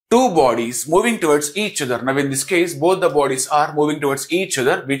two bodies moving towards each other. Now in this case, both the bodies are moving towards each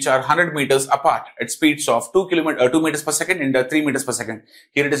other, which are 100 meters apart at speeds of 2 meters per second and 3 meters per second.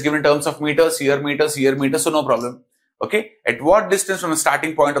 Here it is given in terms of meters, here meters, so no problem. Okay. At what distance from the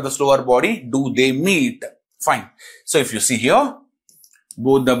starting point of the slower body do they meet? Fine. So if you see here,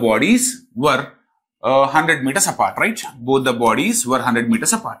 both the bodies were 100 meters apart, right? Both the bodies were 100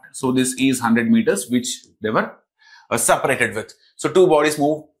 meters apart. So this is 100 meters which they were separated with. So two bodies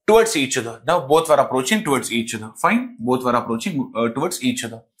move towards each other. Now both were approaching towards each other. Fine. Both were approaching towards each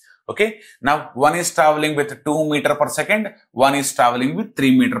other. Okay. Now one is traveling with 2 meters per second. One is traveling with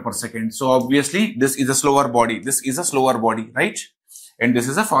 3 meters per second. So obviously this is a slower body. This is a slower body, right? And this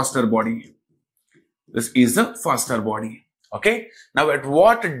is a faster body. This is the faster body. Okay. Now at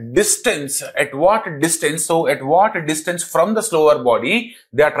what distance from the slower body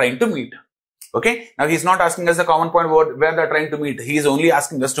they are trying to meet? Okay. Now he's not asking us the common point where they are trying to meet. He is only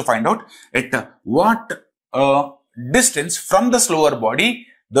asking us to find out at what distance from the slower body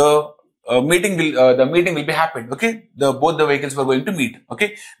the meeting will be happened. Okay. Both the vehicles were going to meet.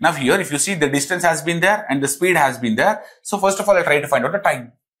 Okay. Now here if you see the distance has been there and the speed has been there. So first of all I try to find out the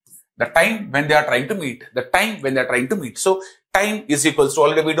time. The time when they are trying to meet. The time when they are trying to meet. So time is equals to,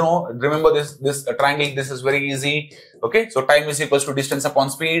 already we know, remember this triangle, this is very easy. Okay. So time is equals to distance upon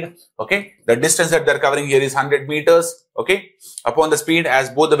speed. Okay. The distance that they are covering here is 100 meters. Okay. Upon the speed,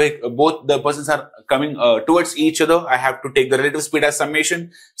 as both the persons are coming towards each other, I have to take the relative speed as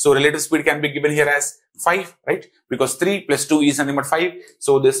summation. So relative speed can be given here as 5, right? Because 3 plus 2 is nothing but 5.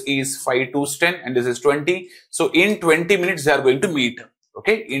 So this is 5 to 10 and this is 20. So in 20 minutes they are going to meet.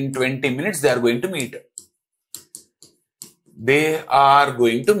 Okay, in 20 minutes they are going to meet. They are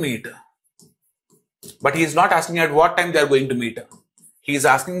going to meet. But he is not asking at what time they are going to meet. He is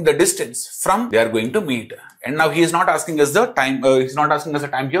asking the distance from they are going to meet. And now he is not asking us the time. He is not asking us the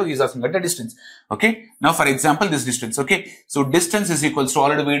time here. He is asking at the distance. Okay. Now for example, this distance. Okay. So distance is equals to,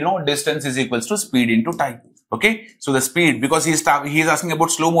 already we know distance is equals to speed into time. Okay. So the speed, because he is asking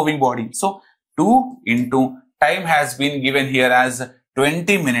about slow moving body. So 2 into time has been given here as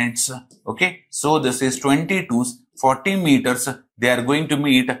 20 minutes. Okay. So this is 20 to 40 meters. They are going to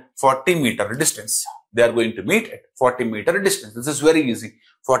meet 40 meter distance. They are going to meet at 40 meter distance. This is very easy.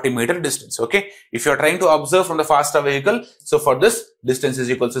 40 meter distance. Okay. If you are trying to observe from the faster vehicle, so for this, distance is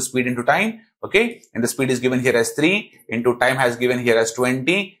equal to speed into time. Okay. And the speed is given here as 3 into time has given here as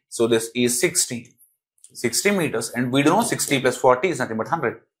 20. So this is 60 meters. And we know 60 plus 40 is nothing but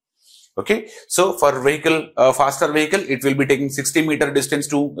 100. Okay. So for faster vehicle, it will be taking 60 meter distance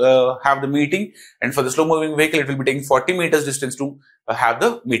to have the meeting. And for the slow moving vehicle, it will be taking 40 meters distance to have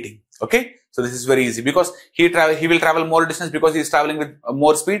the meeting. Okay. So this is very easy because he will travel more distance because he is traveling with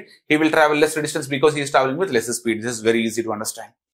more speed. He will travel lesser distance because he is traveling with lesser speed. This is very easy to understand.